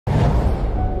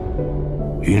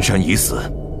云山已死，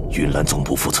云岚宗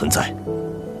不复存在，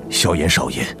萧炎少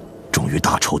爷终于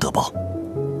大仇得报。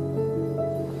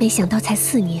没想到才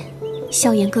4年，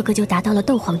萧炎哥哥就达到了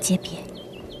斗皇阶别，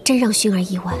真让薰儿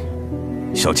意外。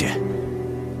小姐，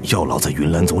药老在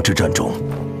云岚宗之战中，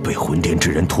被魂殿之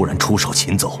人突然出手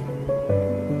擒走。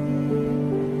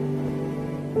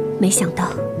没想到，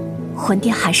魂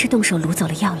殿还是动手掳走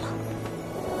了药老。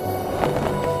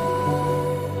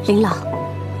林老，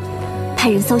派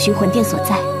人搜寻魂殿所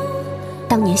在。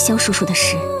当年萧叔叔的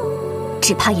事，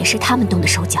只怕也是他们动的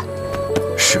手脚。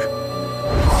是。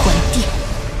魂殿，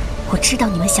我知道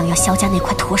你们想要萧家那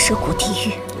块驼蛇谷地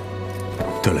狱。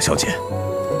对了，小姐，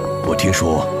我听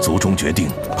说族中决定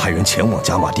派人前往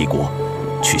加玛帝国，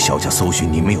去萧家搜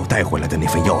寻你没有带回来的那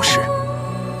份钥匙。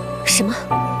什么？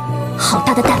好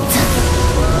大的胆子！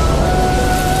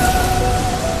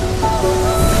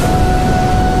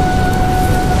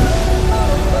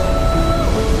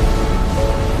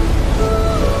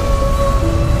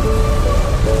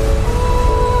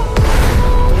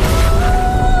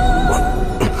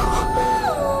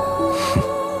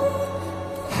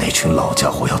那群老家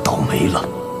伙要倒霉了。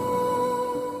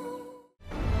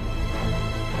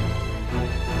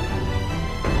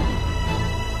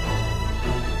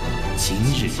今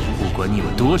日不管你有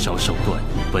多少手段，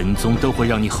本宗都会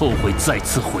让你后悔再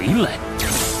次回来。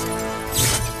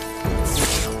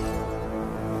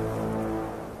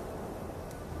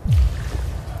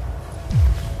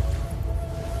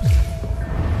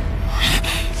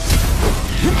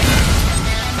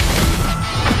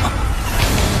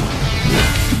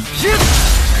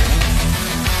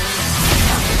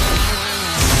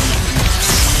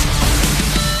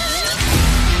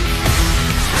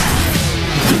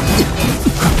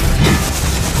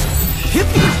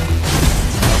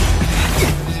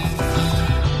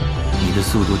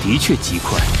速度的确极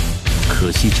快，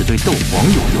可惜只对斗皇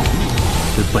有用，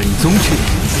对本宗却……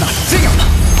那就这样吧，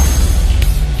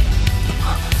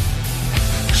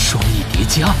双翼叠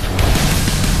加。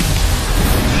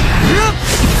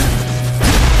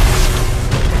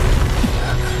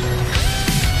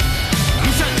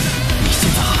云山，你现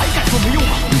在还敢说没用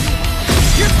吗？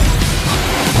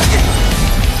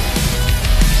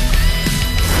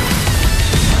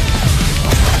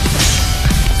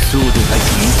速度还行。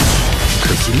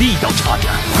可惜力道差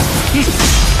点。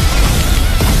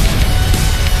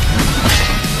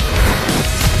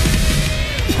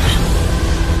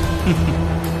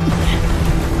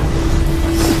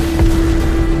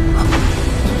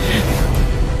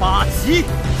八极，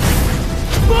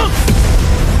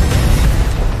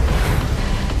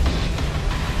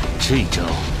这招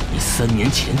你3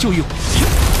年前就用。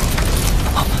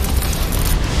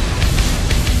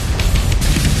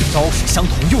招式相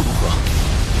同又如何？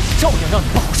照样让你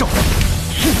不好受。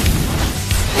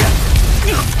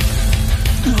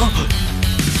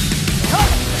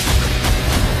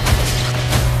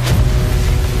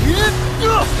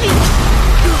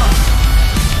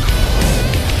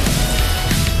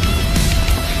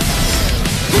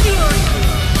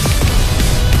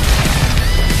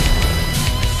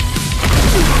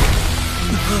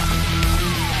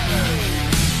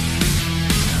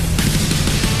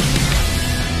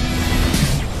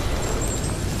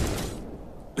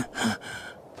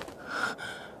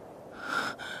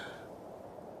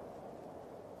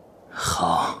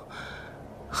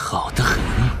好得很。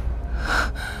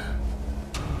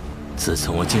自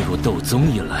从我进入斗宗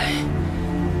以来，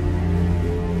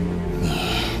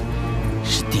你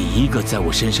是第一个在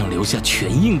我身上留下拳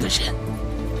印的人。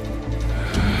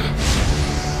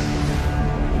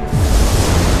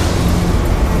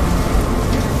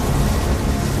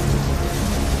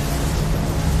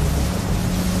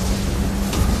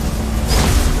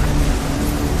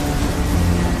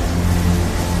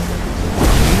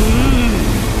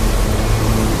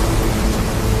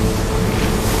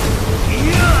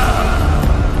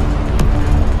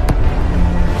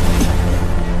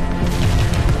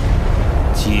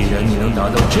达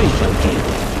到这般地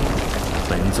步，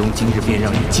本宗今日便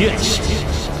让你见识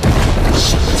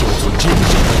什么叫做真正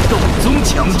的斗宗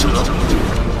强者。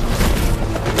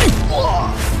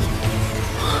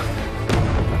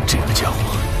这个家伙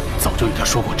早就与他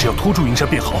说过，只要拖住云山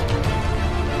便好。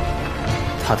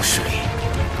他的实力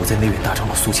不在内院大长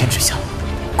老苏谦之下，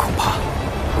恐怕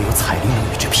唯有彩铃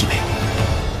能与之匹配。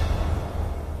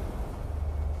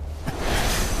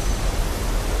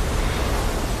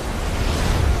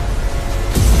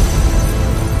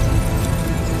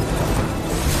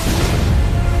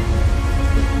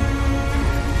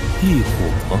异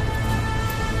火，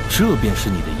这便是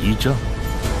你的依仗。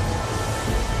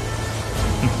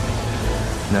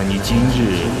那你今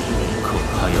日恐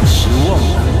怕要失望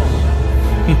了。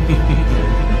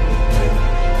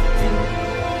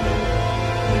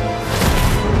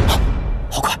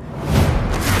好快！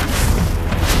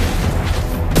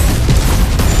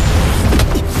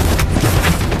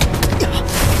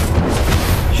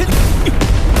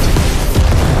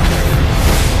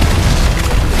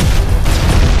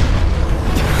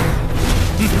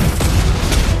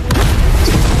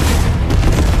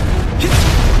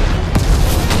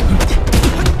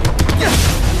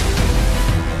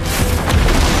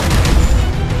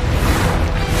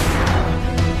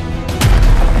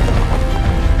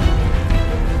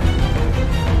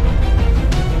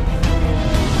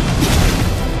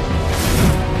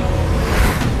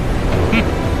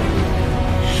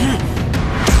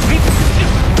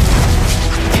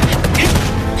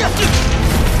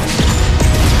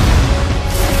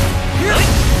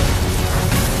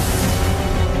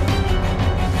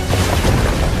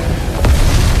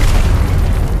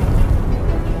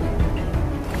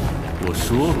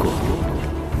说过，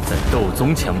在斗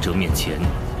宗强者面前，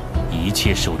一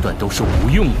切手段都是无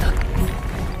用的。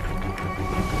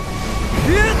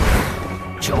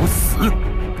找死！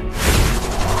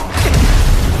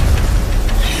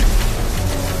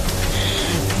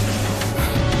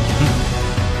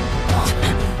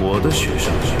我的学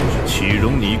生岂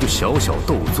容你一个小小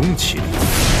斗宗欺凌？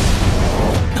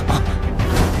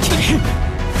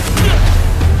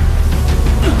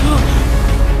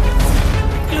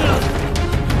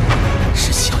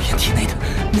是萧炎体内的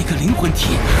那个灵魂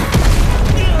体。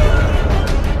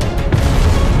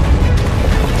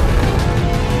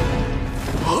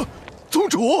啊！宗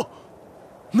主，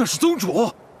那是宗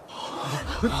主！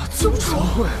宗主，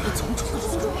宗主！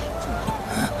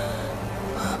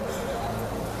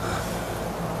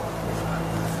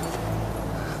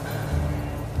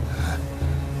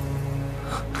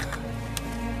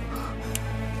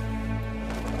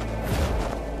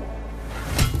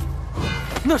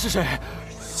那是谁？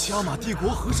加玛帝国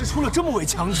何时出了这么位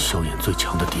强者？萧炎最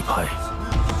强的底牌，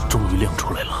终于亮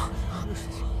出来了。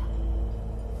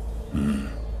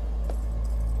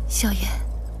萧炎，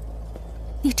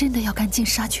你真的要赶尽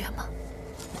杀绝吗？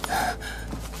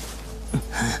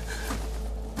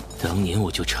当年我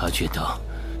就察觉到，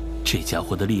这家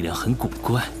伙的力量很古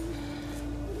怪。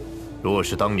若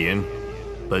是当年，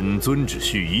本尊只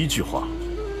需一句话，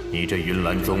你这云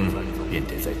岚宗便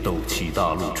得在斗气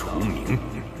大陆除名。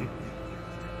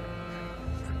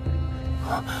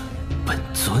本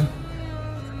尊，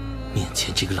面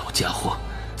前这个老家伙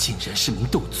竟然是名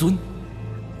斗尊。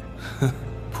哼，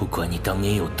不管你当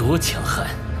年有多强悍，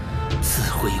自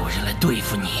会有人来对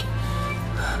付你。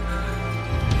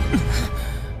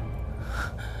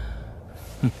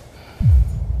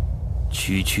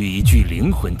区区一具灵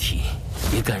魂体，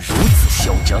也敢如此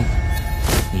嚣张？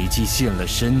你既现了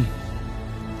身，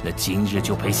那今日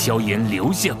就陪萧炎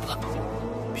留下吧。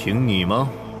凭你吗？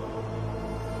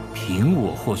凭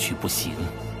我或许不行，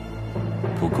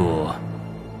不过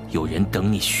有人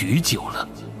等你许久了。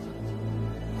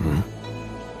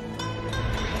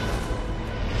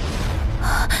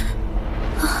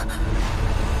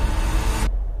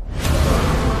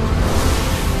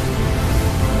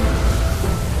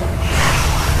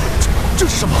这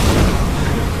是什么？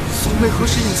宗内何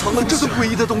时隐藏了这个诡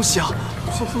异的东西啊？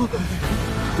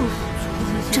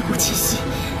这股气息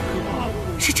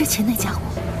是之前那家伙。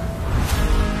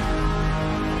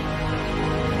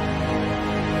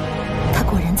他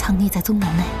果然藏匿在宗门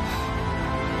内，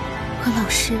和老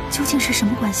师究竟是什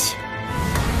么关系？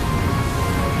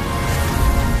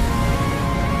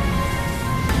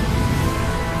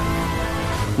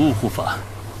雾护法，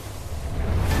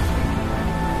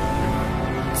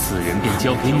此人便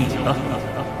交给你了。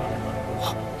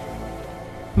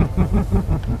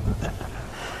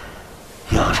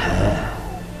药尘，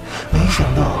没想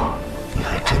到你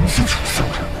还真自己送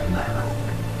上门来了。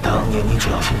当年你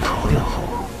侥幸逃掉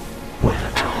后，为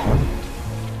了找你，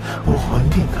我魂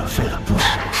殿可费了不少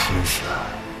心思啊。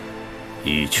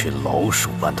一群老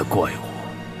鼠般的怪物，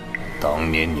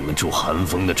当年你们助寒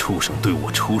风的畜生对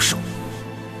我出手，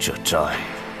这债，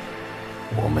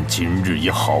我们今日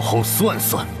也好好算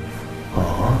算。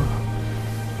哦，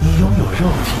你拥有肉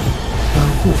体，本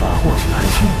护法或许还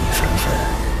欠你3分，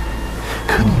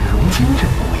可你如今这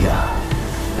模样，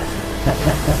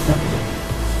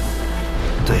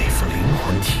对付灵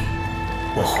魂体，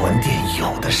我魂殿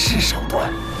有的是手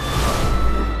段。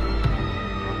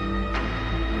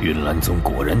云岚宗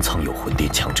果然藏有魂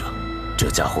殿强者，这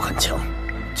家伙很强，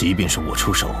即便是我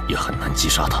出手，也很难击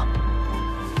杀他。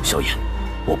萧炎，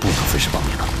我不能分身帮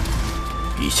你了，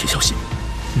一切小心。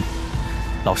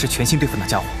老师全心对付那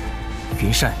家伙，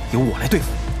云山由我来对付。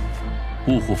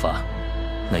雾护法，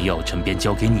那药尘便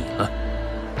交给你了。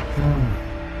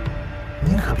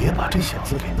你可别把这小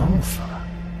子给弄死了。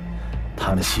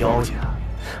他们萧家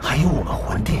还有我们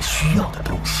魂殿需要的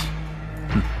东西。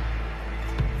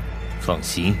放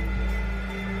心，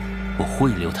我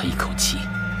会留他一口气。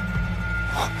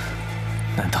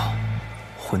难道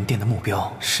魂殿的目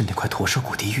标是那块驼蛇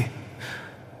骨地狱？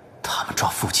他们抓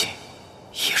父亲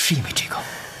也是因为这个？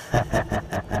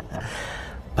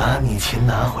把你琴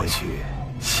拿回去，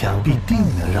想必定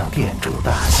能让店主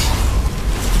大喜。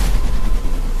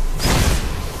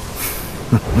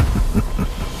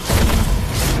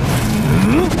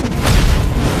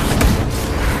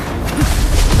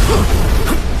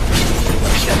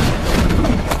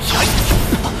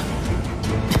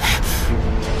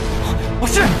不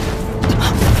是，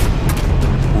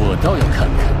我倒要看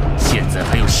看，现在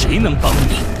还有谁能帮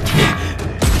你？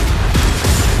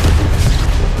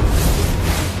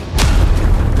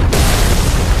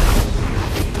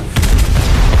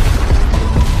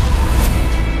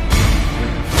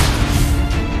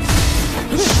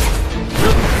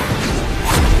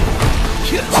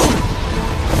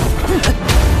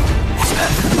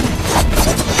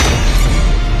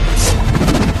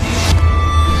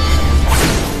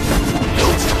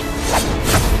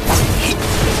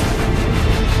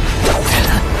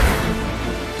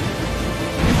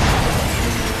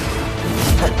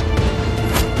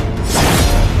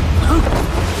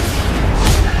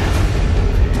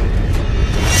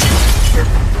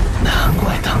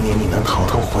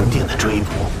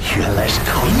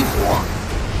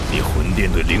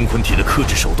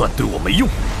对我没用，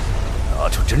拿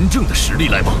出真正的实力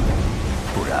来吧，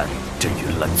不然这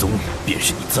云岚宗便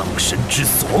是你葬身之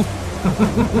所。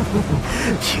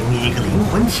凭你一个灵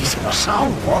魂体想要杀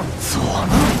我，做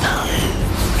梦呢！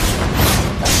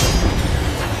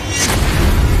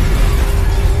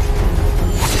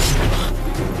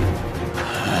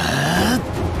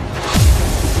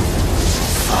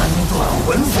三段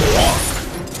魂锁。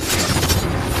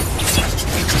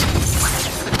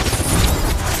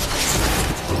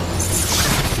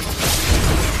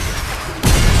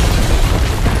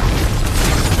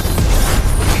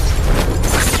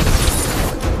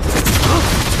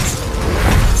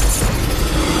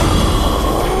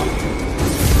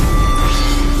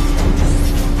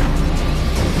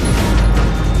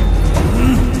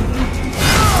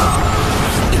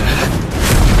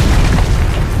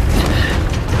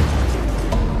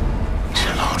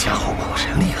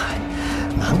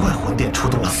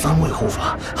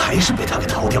还是被他给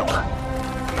逃掉了，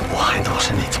我还当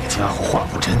是那几个家伙话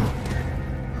不真，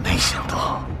没想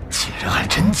到竟然还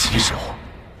真棘手。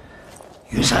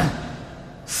云山，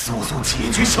速速解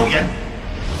决萧炎！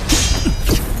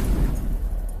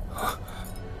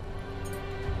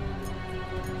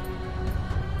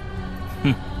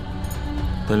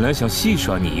本来想戏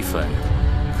耍你一番，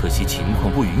可惜情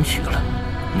况不允许了，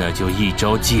那就一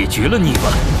招解决了你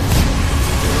吧。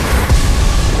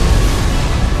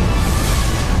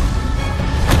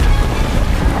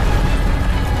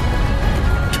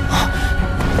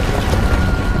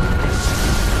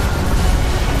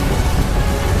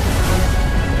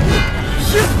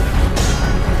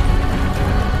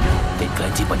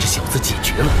把这小子解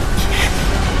决了，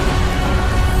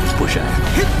不然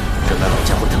等那老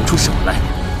家伙腾出手来，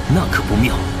那可不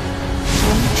妙。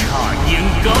风叉烟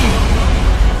罡。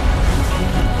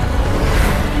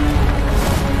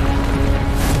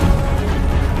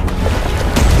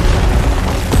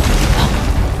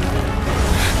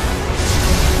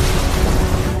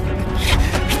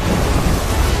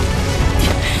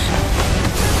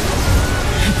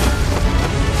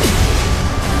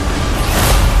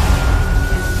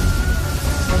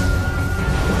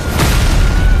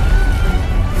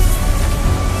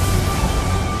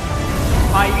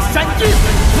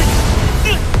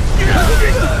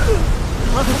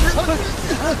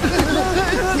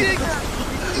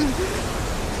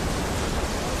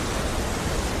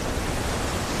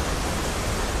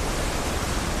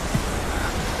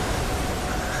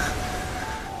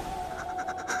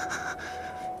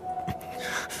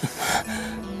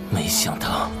没想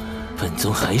到本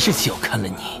宗还是小看了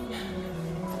你。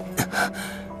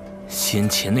先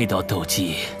前那道斗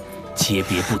技级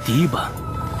别不低吧？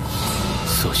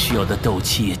所需要的斗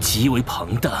气也极为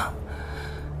庞大。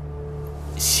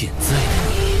现在的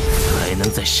你还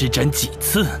能再施展几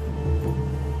次？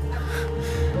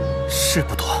是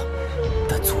不多，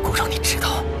但足够让你知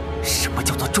道什么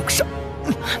叫做重伤。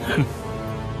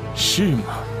是吗？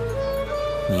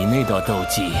你那道斗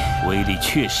技威力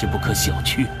确实不可小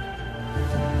觑，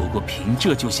不过凭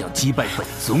这就想击败本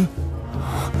宗，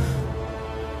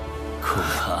恐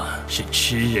怕是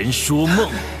痴人说梦。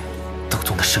斗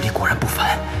宗的实力果然不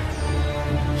凡，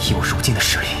以我如今的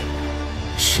实力，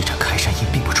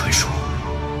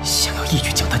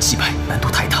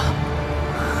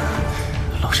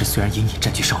虽然隐隐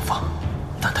占据上风，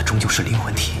但他终究是灵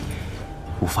魂体，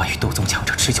无法与斗宗强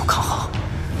者持久抗衡。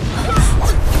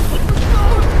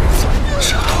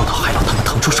只要拖到海老他们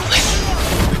腾出手来，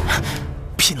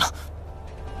拼了！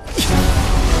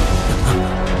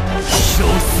受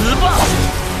死吧！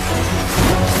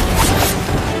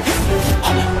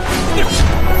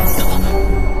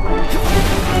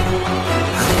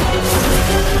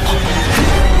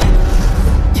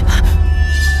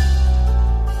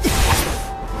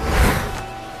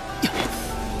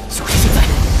就是现在！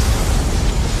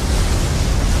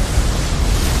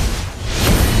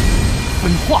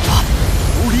分化吧，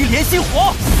琉璃莲心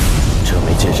火！这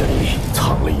枚剑刃里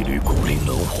藏了一缕古灵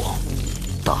冷火，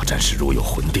大战时若有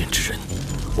魂殿之人，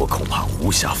我恐怕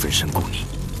无暇分身顾你，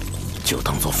就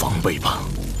当做防备吧。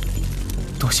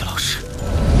多谢老师。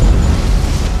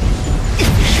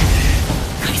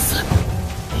该死，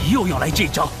又要来这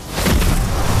招！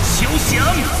休想！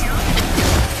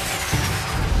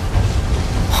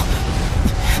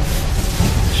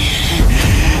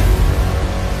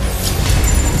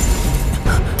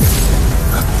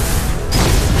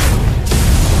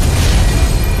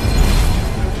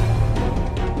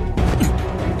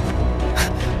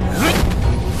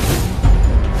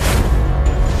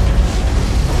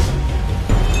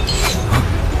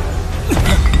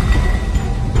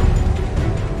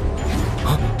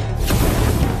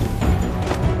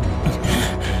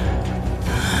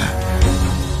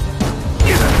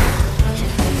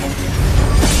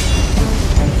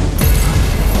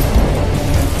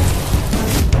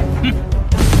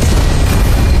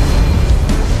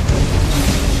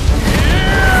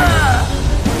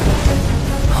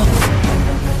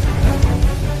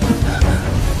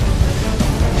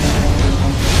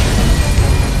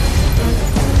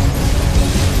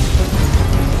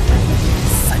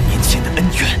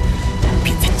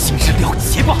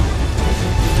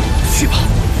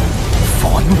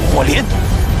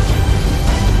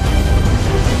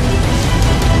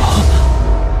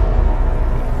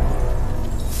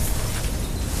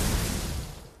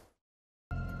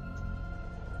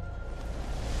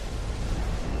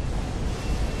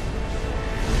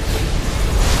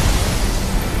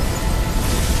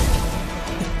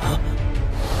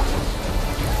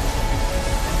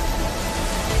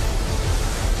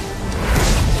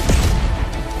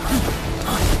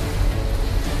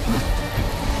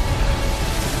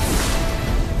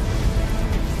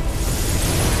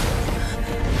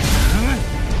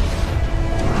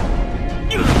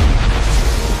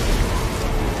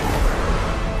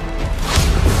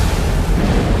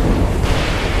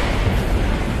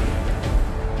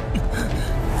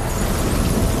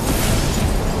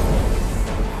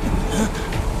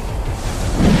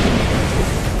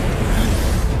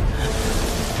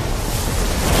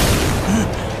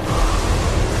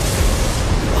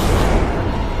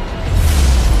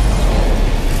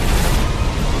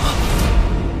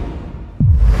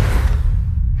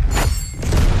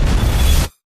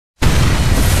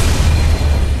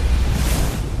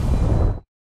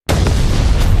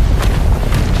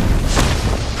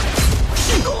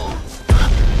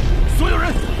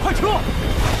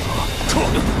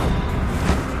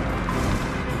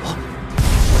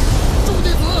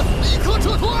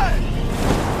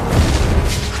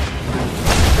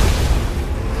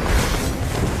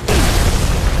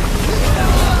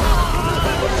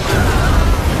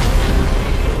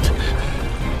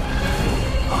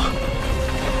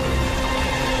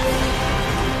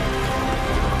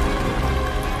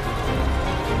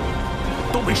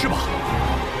没事吧？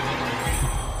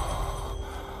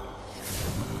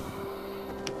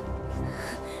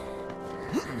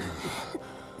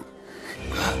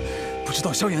不知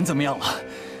道萧炎怎么样了？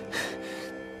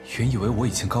原以为我已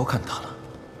经高看他了，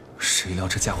谁料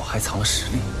这家伙还藏了实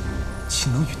力，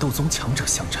竟能与斗宗强者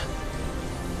相战。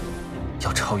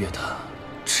要超越他，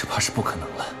只怕是不可能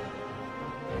了。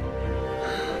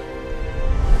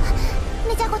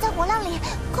那家伙在火浪里，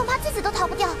恐怕自己都逃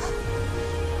不掉。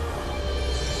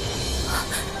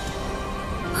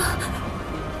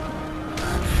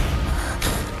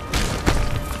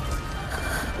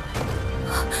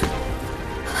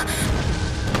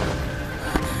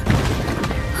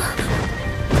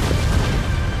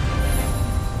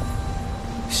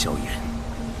 萧炎，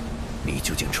你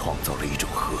究竟创造了一种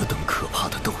何等可怕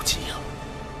的斗技啊！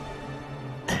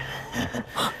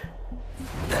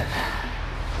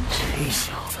这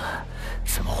小子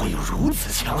怎么会有如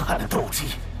此强悍的斗技？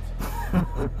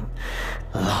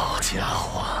老家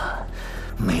伙，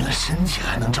没了身体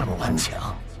还能这么顽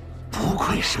强，不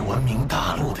愧是闻名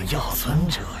大陆的药尊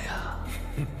者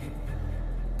呀！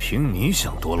凭你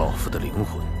想夺老夫的灵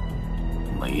魂，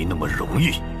没那么容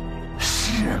易。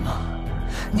是吗？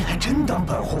你还真当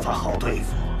本护法好对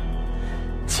付？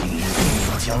今日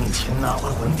定要将你擒拿回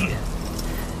魂殿。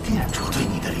店主对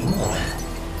你的灵魂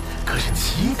可是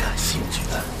极感兴趣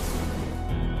的。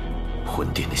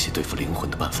魂殿那些对付灵魂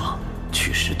的办法，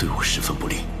确实对我十分不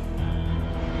利。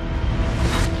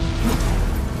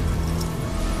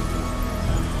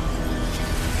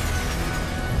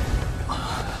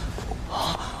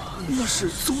那是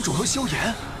宗主和萧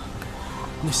炎。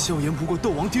那萧炎不过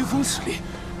斗王巅峰实力，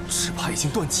只怕已经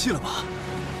断气了吧？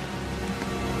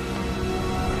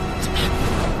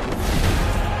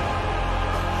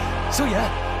萧炎，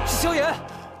是萧炎！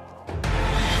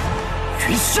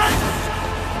云山！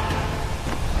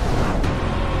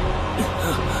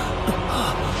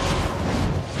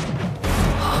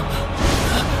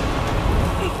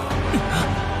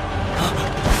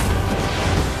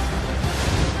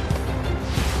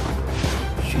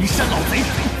云山老贼！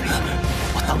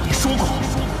我当年说过，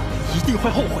一定会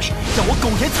后悔让我苟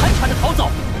延残喘的逃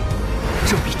走。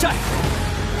这笔债，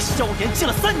萧炎借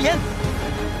了3年，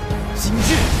今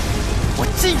日我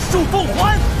尽数奉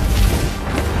还。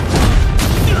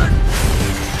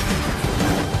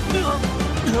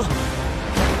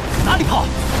哪里跑？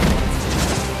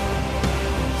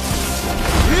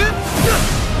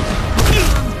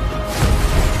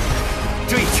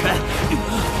这一拳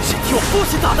是替我父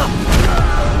亲打的，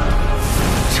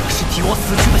这是替我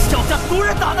死去的萧家族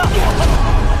人打的，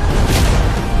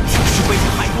这是为你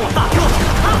害我大哥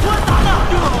阿欢打的，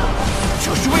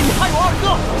这是为你害我二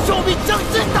哥寿命将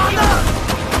军打的。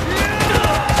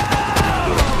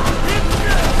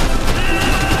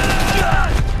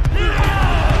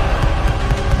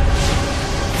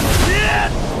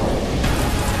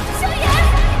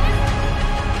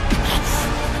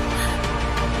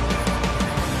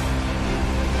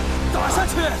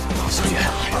萧炎，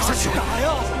打下去！打呀！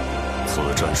此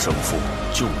战胜负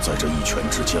就在这一拳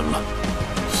之间了。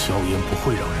萧炎不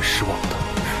会让人失望的。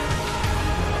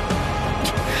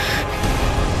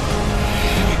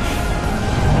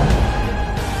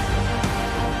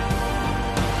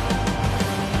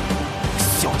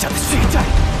萧家的血债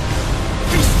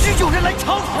必须有人来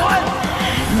偿还！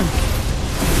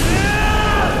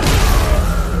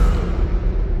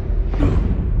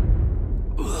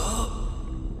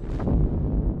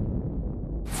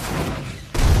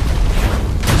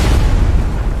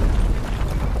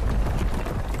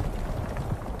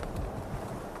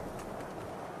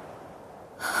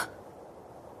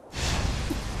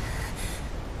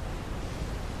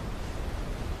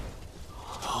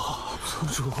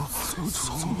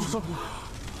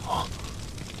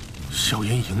萧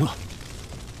炎赢了。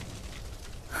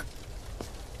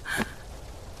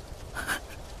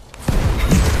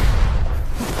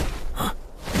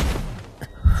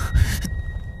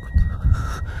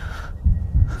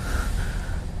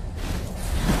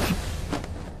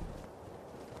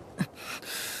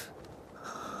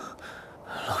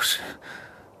老师，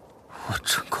我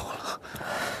成功了。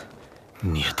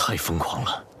你也太疯狂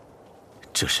了，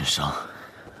这身伤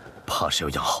怕是要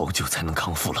养好久才能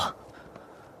康复了。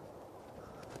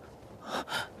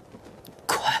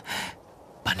快，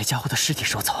把那家伙的尸体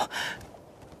收走，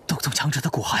斗宗强者的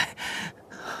骨骸。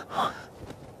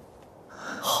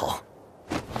好。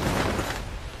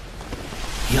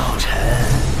药尘，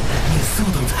你速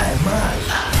度太慢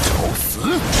了，找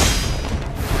死！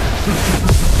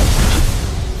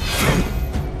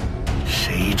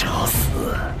谁找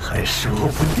死还说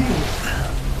不定呢。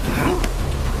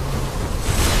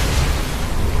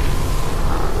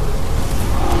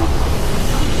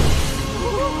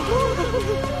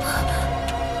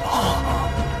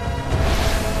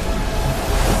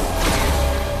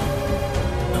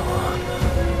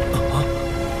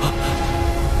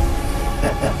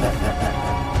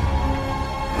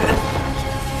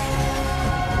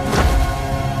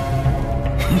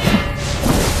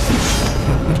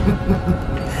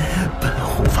本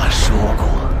护法说过，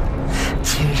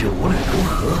今日无论如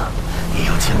何也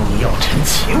要将你药尘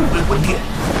擒回魂殿。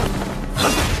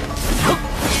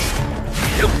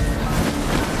九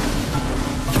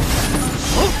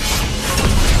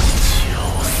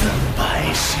散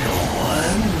百世魂。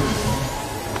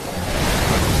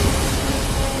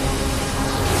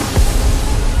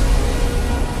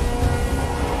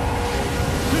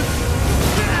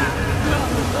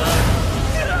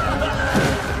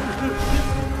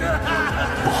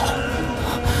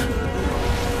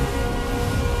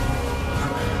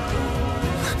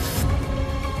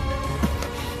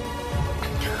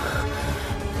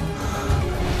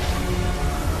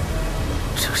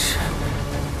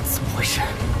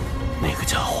那个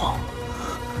家伙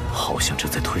好像正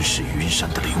在吞噬云山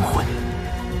的灵魂，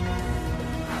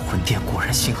魂殿果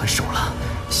然心狠手辣，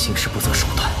行事不择手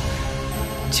段，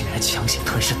竟然强行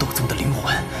吞噬斗宗的灵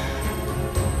魂。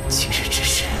今日之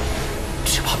事，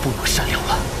只怕不能善了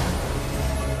了。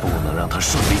不能让他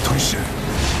顺利吞噬。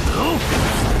走。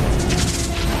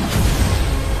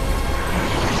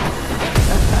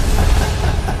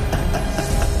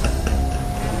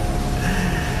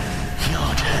药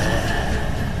尘，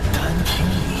单凭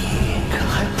你可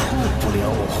还破不了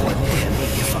我魂殿秘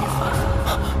法。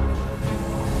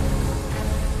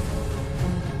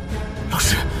老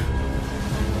师，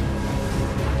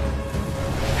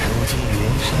如今云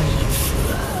山已死，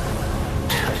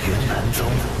这云南宗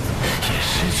也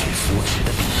失去扶持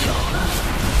的必要了，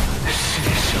是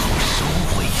时候收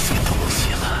回一些东西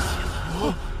了。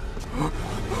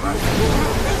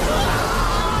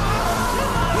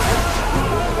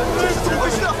怎么回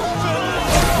事啊？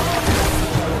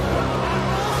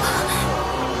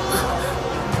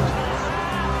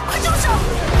快住手！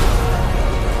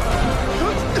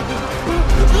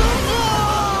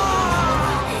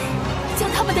将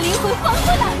他们的灵魂还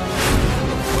回来！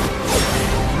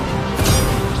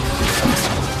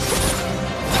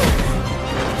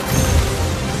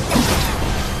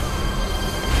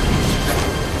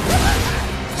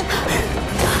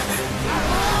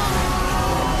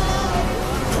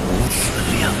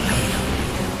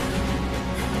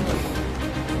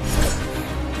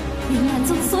云南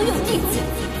宗所有弟子，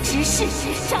执事、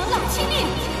长老听令，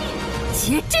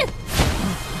结阵！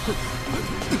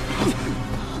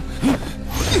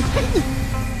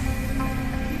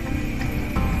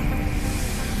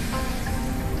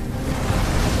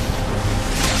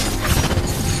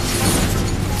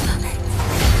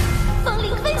风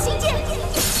铃分形剑！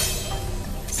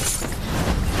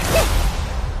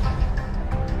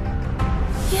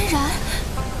嫣然，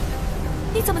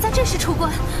你怎么在这时出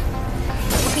关？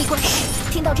我闭关时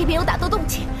听到这边有打斗动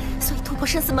静，所以突破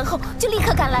生死门后就立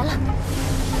刻赶来了。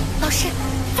老师，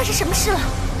发生什么事了？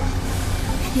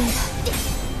嫣然，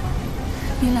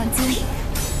云岚宗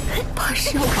怕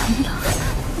是要完了。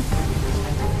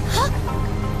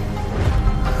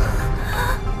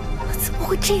怎么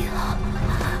会这样？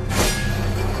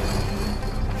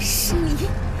是你，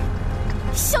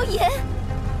萧炎。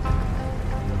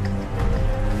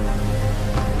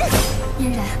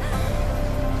嫣然，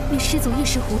你师祖一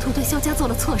时糊涂，对萧家做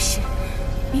了错事。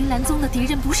云岚宗的敌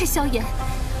人不是萧炎，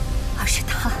而是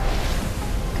他，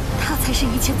他才是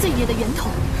一切罪孽的源头。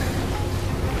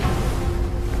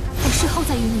我事后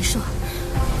再与你说。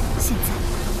现在，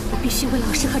我必须为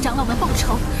老师和长老们报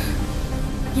仇。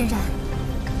嫣然，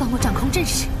帮我掌控阵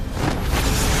势。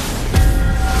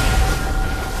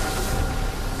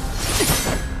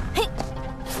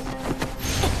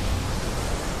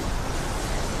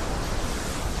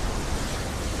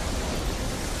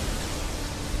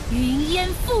云烟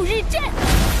赴日阵，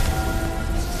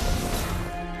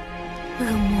恶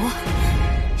魔，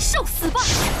受死吧！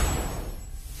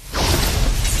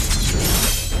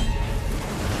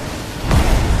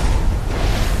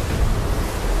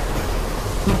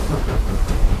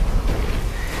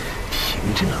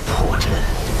凭这破阵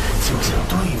就想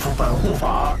对付本护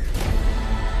法？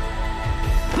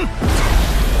哼！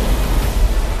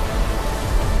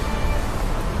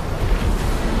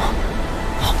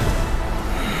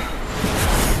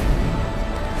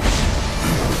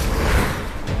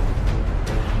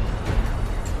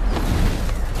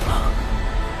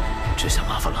这下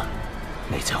麻烦了，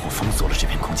那家伙封锁了这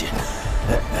片空间。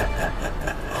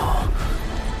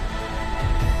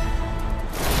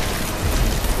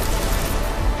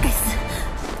该死！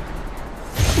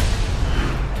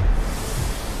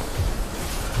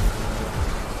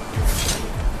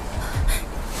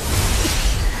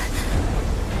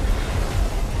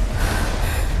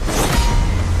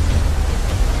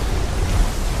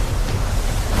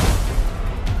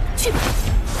去吧！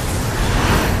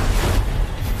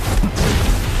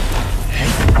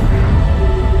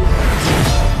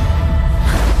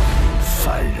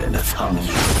犯人的苍蝇。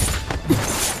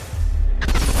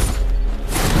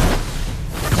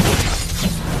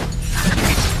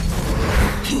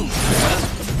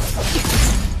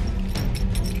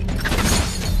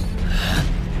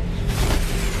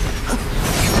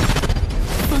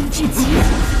风之极影，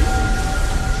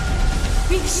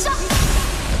陨杀！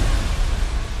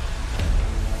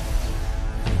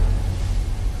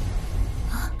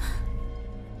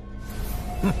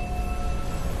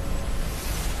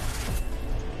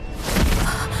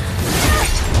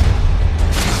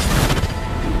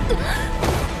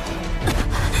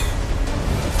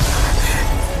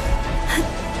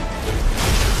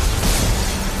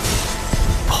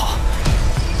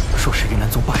若是云岚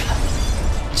宗败了，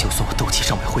就算我斗气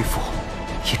尚未恢复，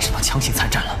也只能将强行参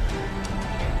战了，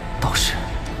道士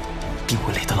定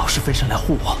会累得老师分身来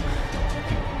护我。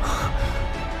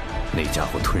那家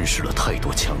伙吞噬了太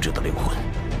多强者的灵魂，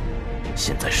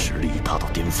现在实力已达到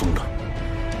巅峰了。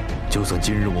就算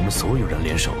今日我们所有人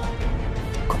联手，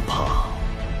恐怕……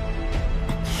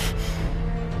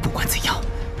不管怎样，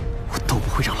我都不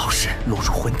会让老师落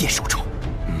入魂殿手中。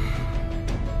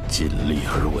尽力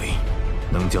而为，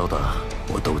能教的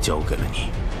我都教给了你，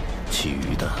其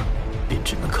余的便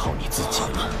只能靠你自己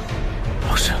了。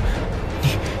老师，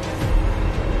你……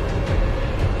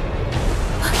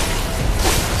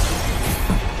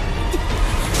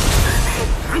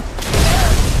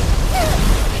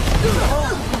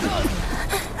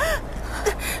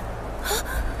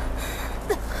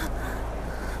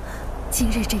今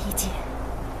日这一劫，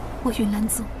我云岚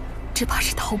宗只怕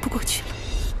是逃不过去了。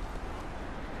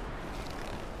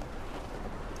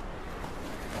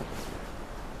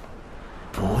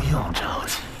不用着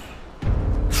急，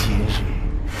今日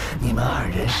你们二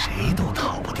人谁都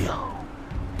逃不掉。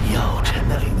药尘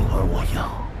的灵魂我要，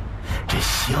这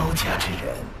萧家之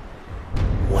人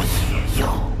我也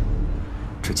要。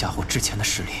这家伙之前的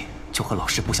实力就和老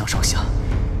师不相上下，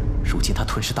如今他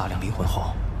吞噬大量灵魂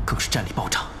后，更是战力暴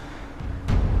涨。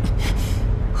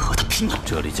和他拼了！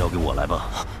这里交给我来吧，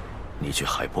你去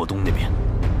海波东那边。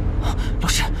老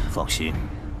师，放心，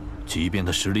即便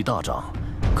他实力大涨，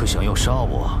可想要杀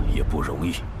我也不容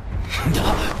易。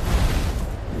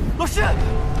老师，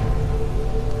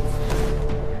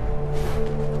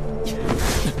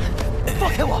放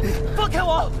开我！放开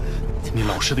我！你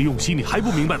老师的用心你还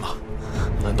不明白吗？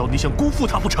难道你想辜负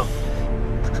他不成？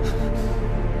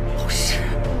老师，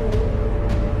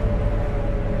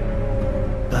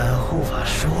本护法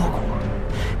说过，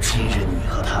今日你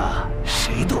和他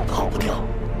谁都跑不掉。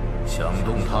想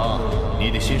动他，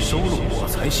你得先收了我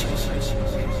才行。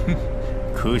哼，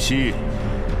可惜，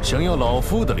想要老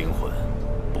夫的灵魂，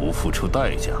不付出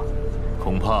代价，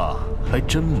恐怕还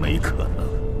真没可能。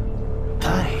代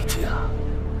价，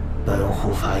本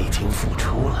护法已经付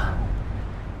出了，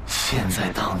现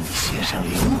在到你献上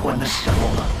灵魂的时候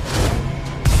了。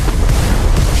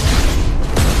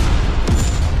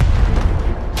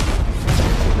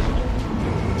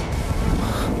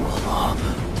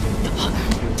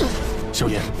萧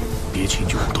炎，别轻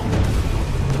举妄动。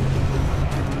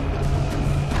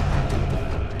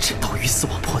真到鱼死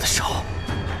网破的时候，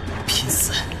拼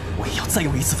死我也要再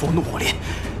用一次佛怒火炼，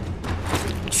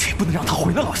绝不能让他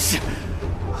毁了老师。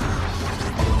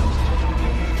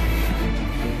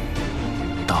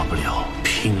大不了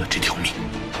拼了这条命。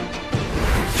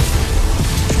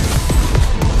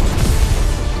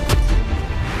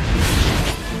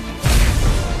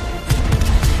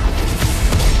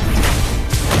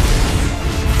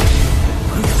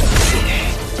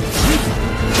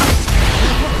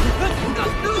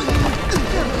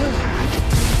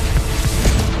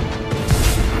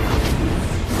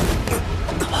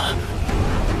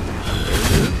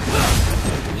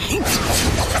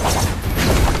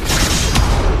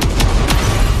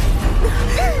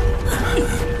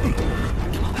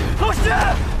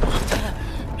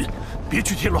别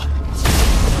去添乱！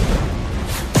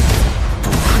不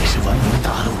愧是闻名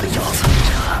大陆的药藏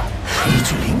者，一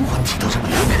具灵魂体都这么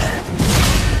难啃。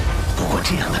不过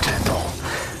这样的战斗，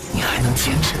你还能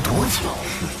坚持多久？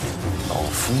老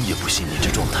夫也不信你这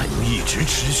状态能一直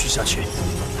持续下去。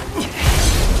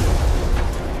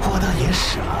我倒也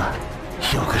傻，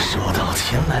有个手到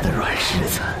擒来的软柿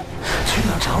子，却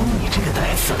要找你这个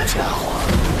带刺的家伙。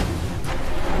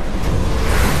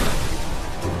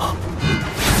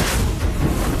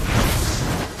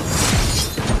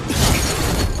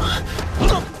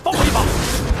帮我一把！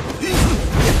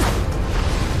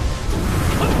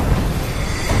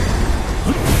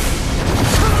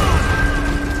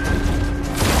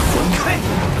滚开！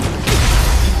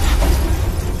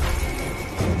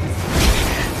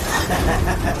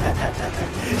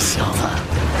小子，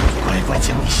乖乖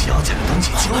将你萧家的东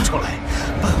西交出来，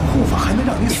本护法还能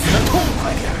让你死得痛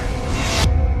快点儿。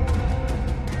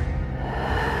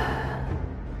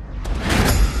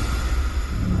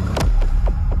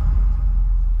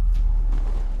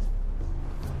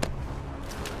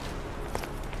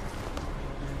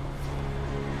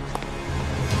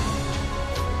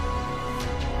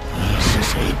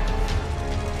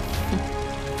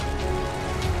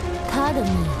他的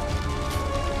命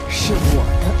是我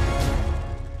的。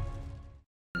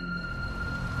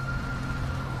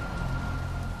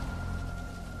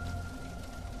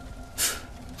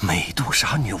美杜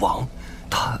莎女王，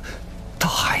她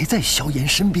还在萧炎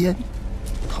身边。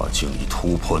他竟已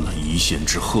突破那一线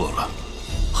之鹤了，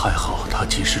还好他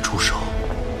及时出手。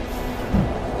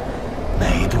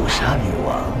美杜莎女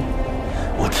王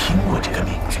我听过这个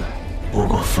名字，不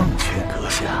过奉劝阁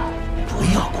下不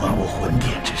要管我魂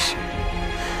殿之事，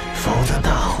否则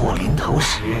大祸临头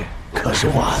时可是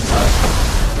晚了。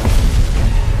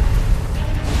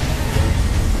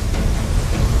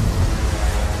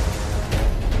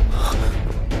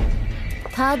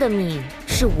他的命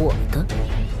是我的，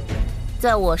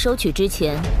在我收取之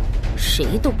前，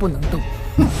谁都不能动。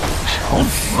找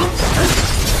死！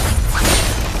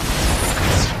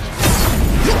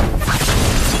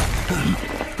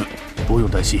不用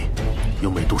担心，有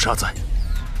美杜莎在。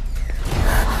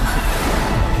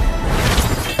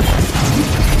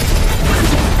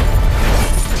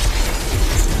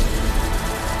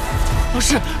老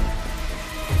师。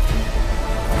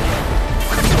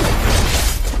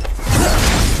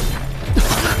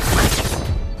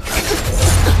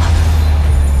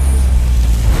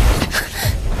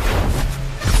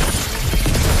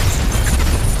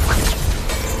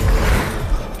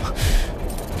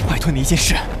拜托你一件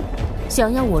事。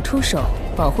想要我出手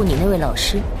保护你那位老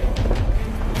师？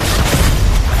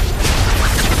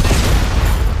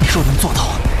你若能做到，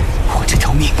我这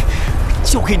条命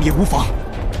交给你也无妨。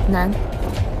难，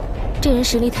这人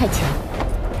实力太强，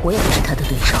我也不是他的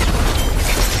对手。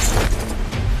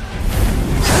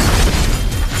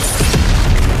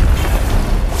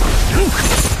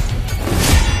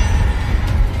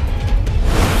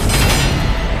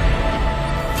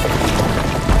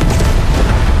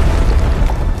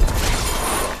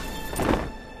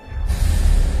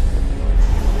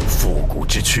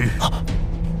之躯，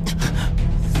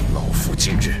老夫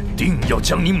今日定要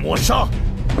将你抹杀！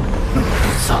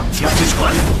丧家之犬！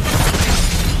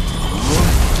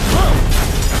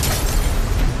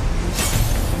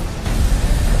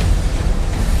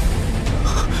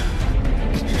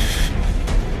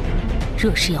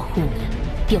若是要护你，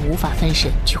便无法分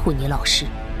神去护你老师。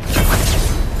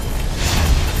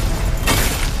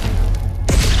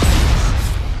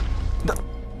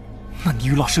那你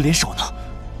与老师联手呢？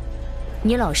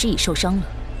你老师已受伤了，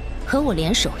和我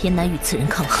联手也难与此人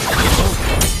抗衡。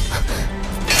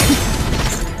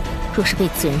若是被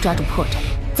此人抓住破绽，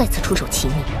再次出手齐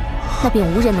灭，那便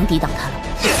无人能抵挡他了。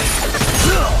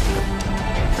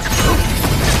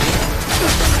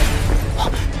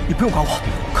你不用管我，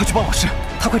快去帮老师，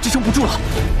他快支撑不住了。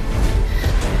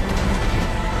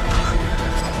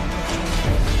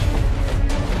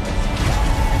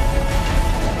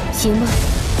行吧，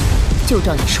就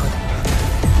照你说的。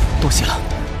多谢了，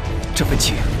这份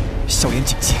情，萧炎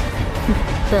谨记。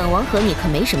本王和你可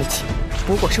没什么情，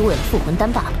不过是为了复魂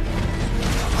丹罢了。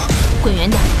滚远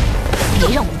点，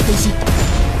别让我们分心。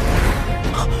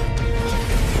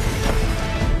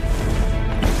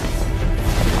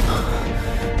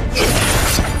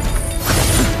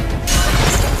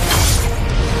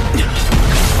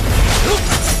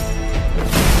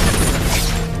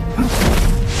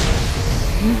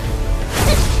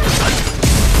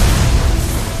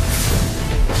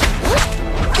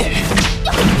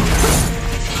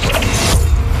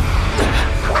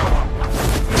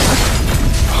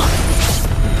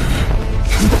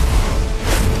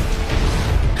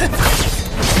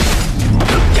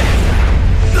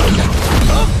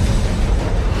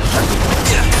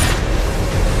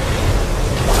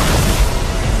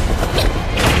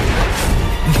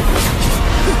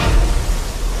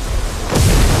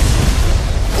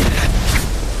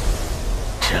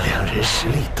实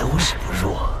力都是不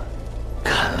弱，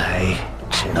看来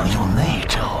只能用内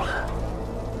招了。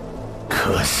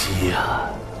可惜呀，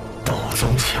斗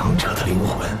宗强者的灵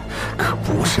魂可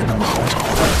不是那么好找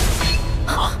的。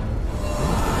啊！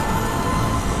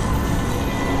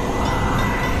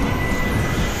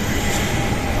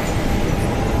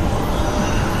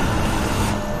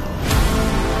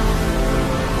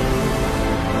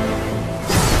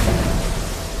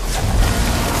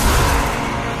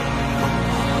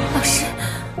老师，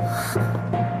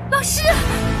老师！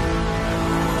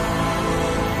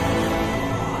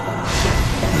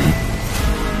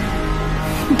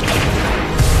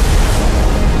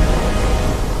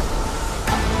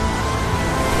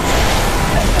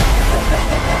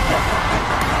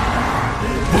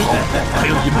不好，他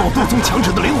要引爆斗宗强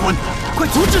者的灵魂，快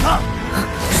阻止他！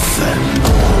森罗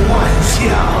万象，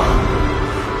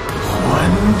魂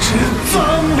之葬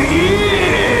礼。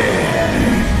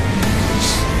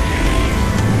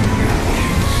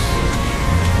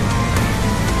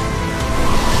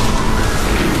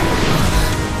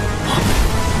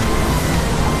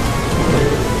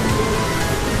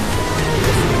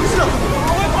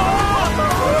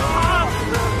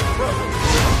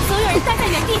待在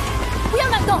原地，不要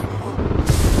乱动。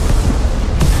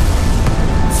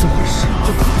怎么是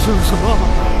这什么？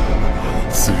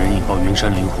此人引爆云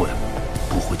山灵魂，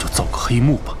不会就造个黑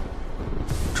幕吧？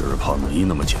只怕没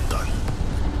那么简单。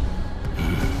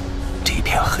这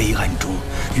片黑暗中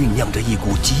酝酿着一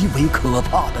股极为可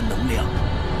怕的能量。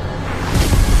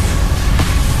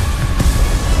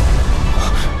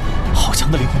好强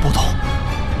的灵魂波动！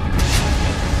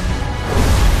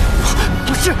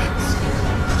不是，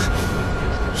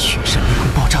云山灵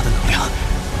魂爆炸的能量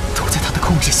都在他的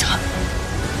控制下。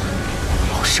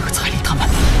老师和彩铃他们，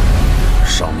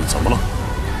上面怎么了？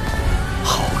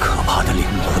好可怕的灵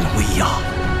魂威压！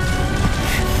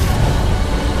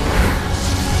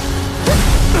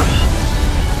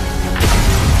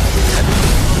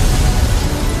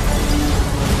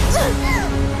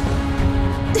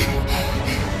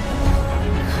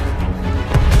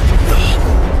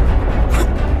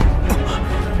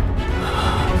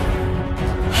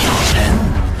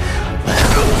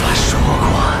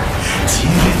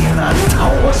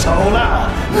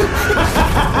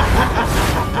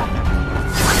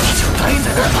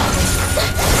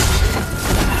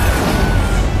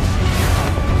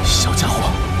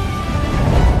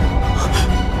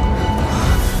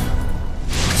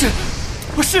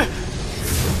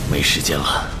没时间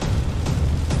了，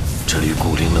这缕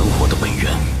骨灵冷火的本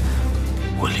源，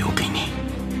我留给你。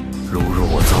如若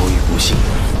我遭遇不幸，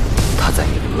它在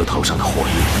你额头上的火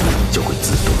印就会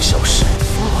自动消失。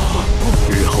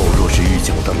日后若是遇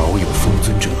见我的老友风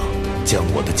尊者，将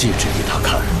我的戒指给他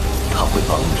看，他会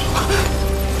帮你。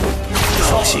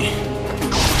放心，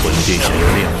魂殿想要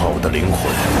炼化我的灵魂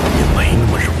也没那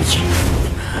么容易。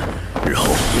日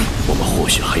后我们或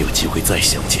许还有机会再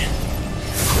相见，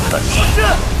但你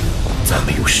在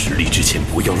没有实力之前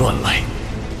不要乱来。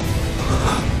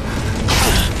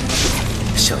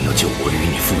想要救我与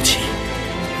你父亲，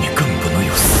你更不能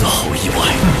有丝毫意外。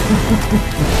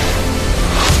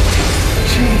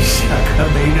这下可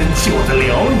没人救得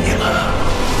了你了。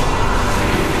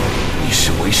你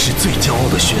是为师最骄傲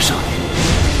的学生。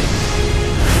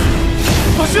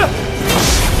老师，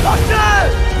老师，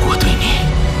我对你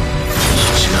一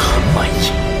直很满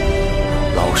意。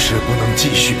老师不能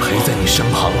继续陪在你身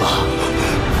旁了，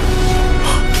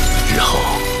日后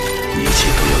一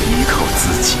切都要依靠自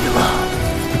己了。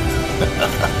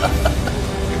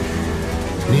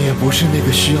你也不是那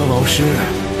个需要老师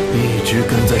一直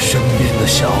跟在身边的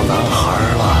小男孩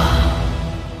了。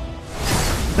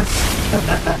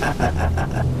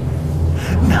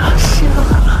拿下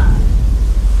了。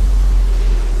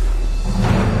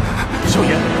萧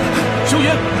炎，萧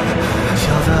炎，小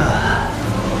子，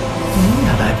你也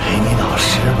来陪你老师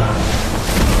吧。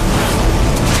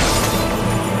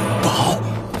不好，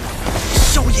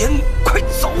萧炎，快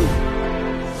走！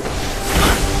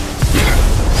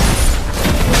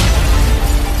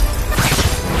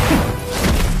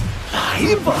来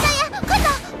吧，萧炎，快走！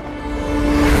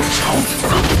吵死了！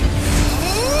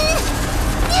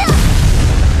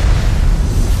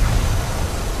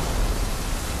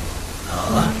啊，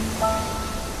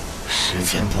时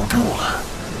间不够了。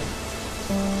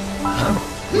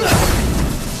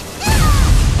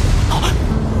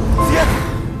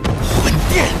魂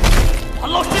殿，把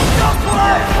老师抓出来！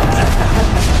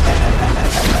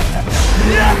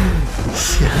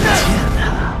想见他，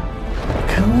跟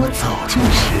我走就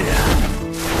是啊。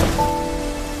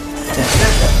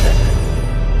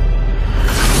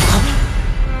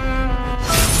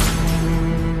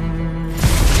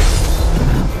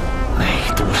没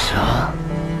赌上，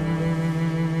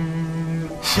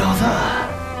小子，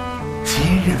今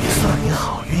日里算你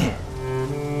好运。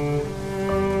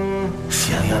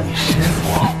想要你师傅，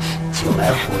就来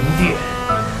魂殿，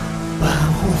本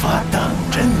护法等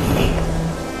着你。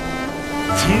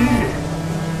今日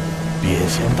便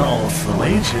先到此为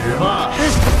止吧。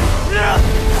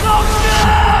老师！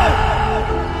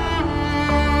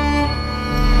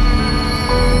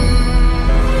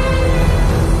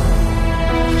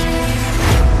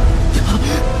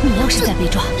你要是再被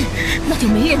抓，那就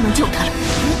没人能救他了。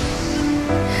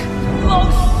老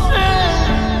师！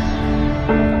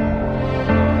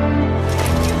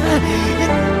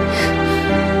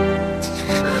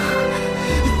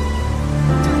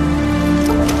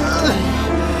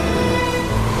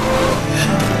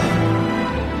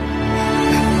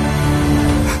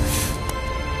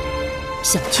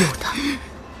想救他，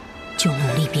就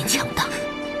努力变强大。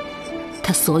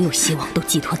他所有希望都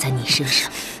寄托在你身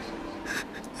上，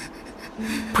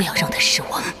不要让他失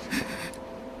望。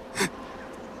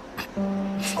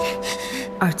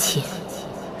而且，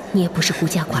你也不是孤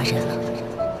家寡人了。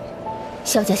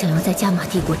萧家想要在加玛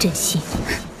帝国振兴，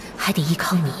还得依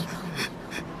靠你。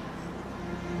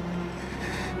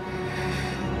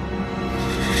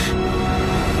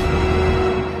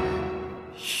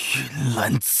云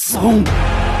岚宗。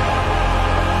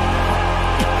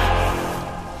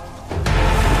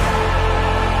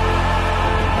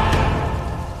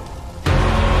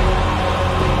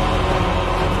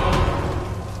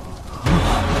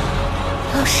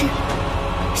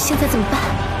现在怎么办？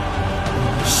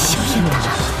萧炎打了。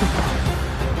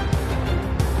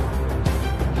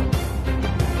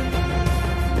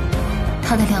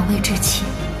他的2位至亲，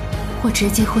或直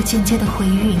接或间接的毁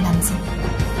于云岚宗，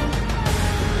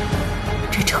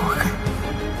这仇恨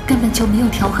根本就没有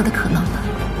调和的可能了。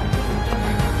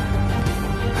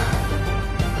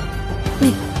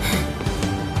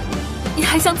你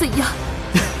还想怎样？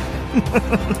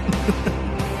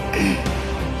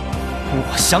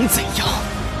我想怎样？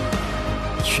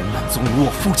云岚宗有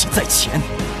我父亲在前，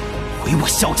毁我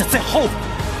萧家在后，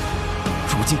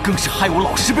如今更是害我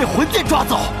老师被魂殿抓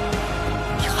走，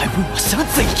你还问我想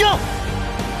怎样？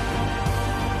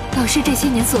老师这些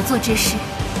年所做之事，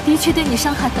的确对你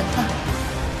伤害很大。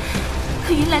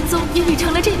可云岚宗也已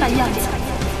成了这般样子，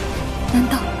难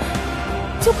道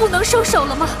就不能收手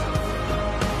了吗？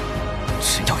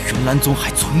只要云岚宗还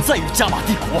存在于加玛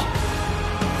帝国，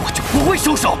我就不会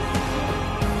收手。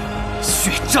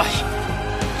血债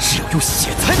只有用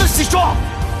血才能洗刷。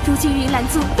如今云岚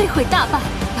宗被毁大半，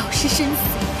老师身死，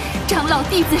长老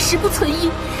弟子十不存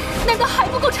一，难道还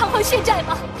不够偿还血债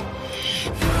吗？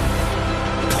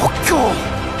不够。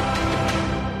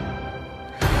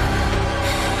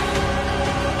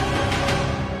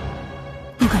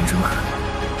不管如何，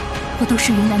我都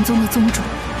是云岚宗的宗主。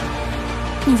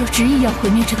你若执意要毁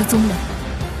灭这个宗门，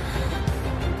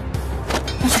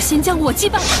那就先将我击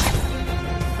败。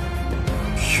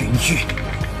云玉，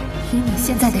以你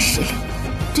现在的实力，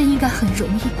这应该很容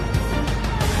易。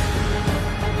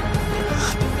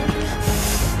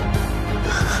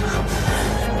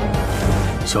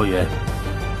萧炎，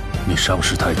你伤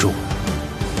势太重，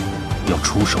要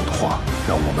出手的话，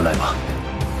让我们来吧。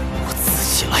我自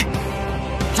己来。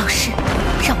老师，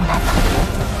让我来吧。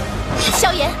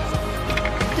萧炎，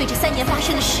对这3年发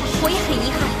生的事，我也很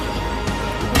遗憾。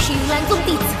我是云岚宗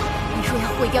弟子，你若要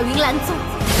毁掉云岚宗，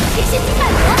别先去拜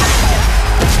我。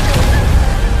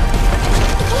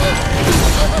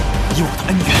以我的恩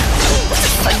怨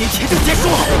，3年前就结束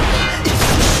了。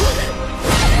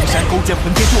云山勾结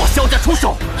魂殿对我萧家出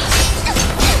手，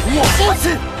我父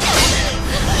亲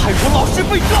害我老师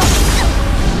被抓，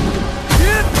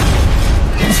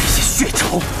这些血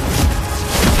仇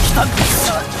，3辈子。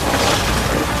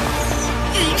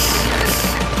云师是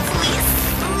罪死。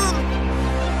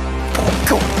不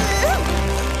够。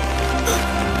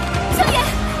萧炎，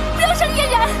不要伤嫣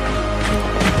然。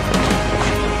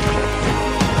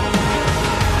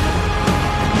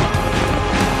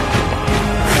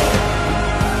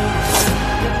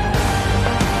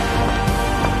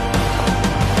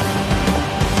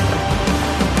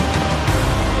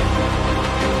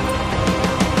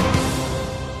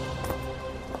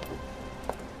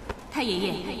太爷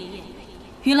爷，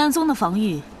云岚宗的防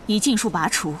御已尽数拔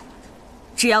除，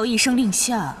只要一声令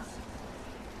下。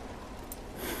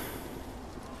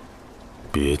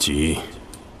别急，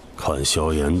看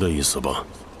萧炎的意思吧。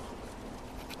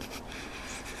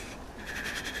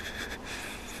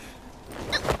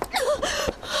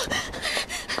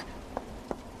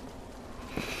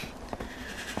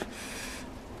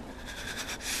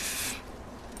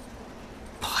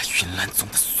把云岚宗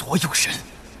的所有人。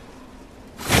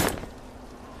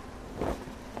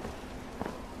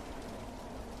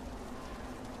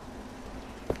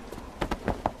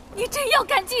你真要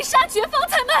赶尽杀绝方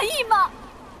才满意吗？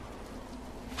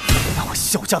那我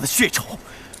萧家的血仇，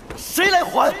谁来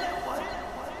还？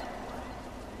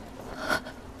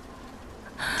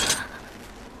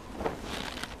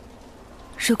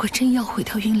如果真要毁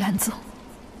掉云岚宗，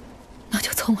那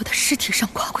就从我的尸体上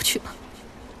跨过去吧。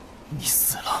你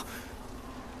死了，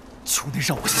就能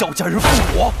让我萧家人复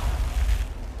活；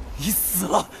你死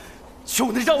了，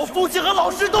就能让我父亲和老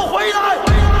师都回来。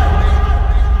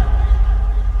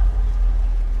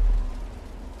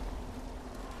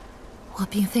我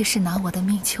并非是拿我的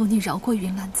命求你饶过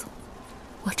云岚宗，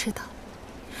我知道，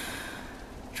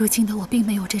如今的我并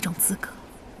没有这种资格。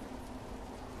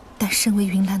但身为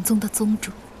云岚宗的宗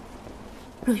主，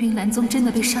若云岚宗真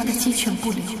的被杀得鸡犬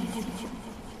不留，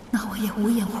那我也无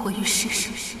颜活于世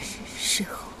上，事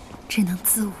后只能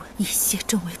自刎以谢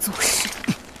众位祖师。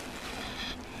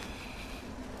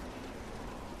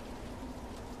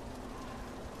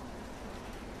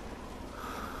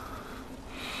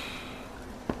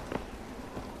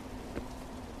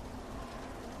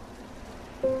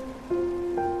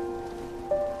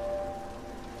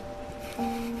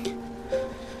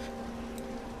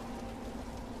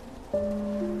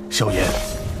萧炎，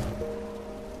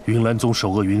云岚宗首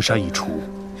恶云山一除，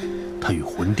他与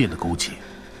魂殿的勾结，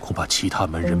恐怕其他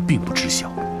门人并不知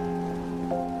晓。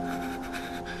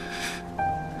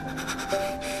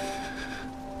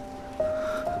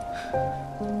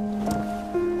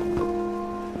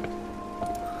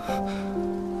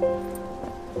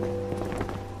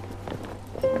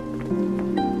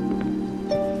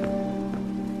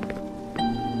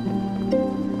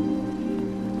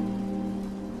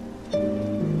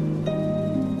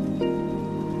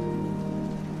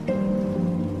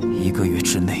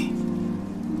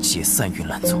散云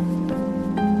岚宗，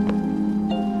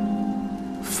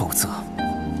否则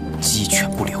鸡犬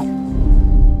不留。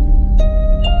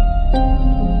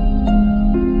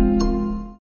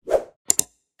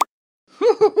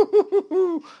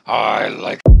I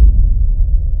like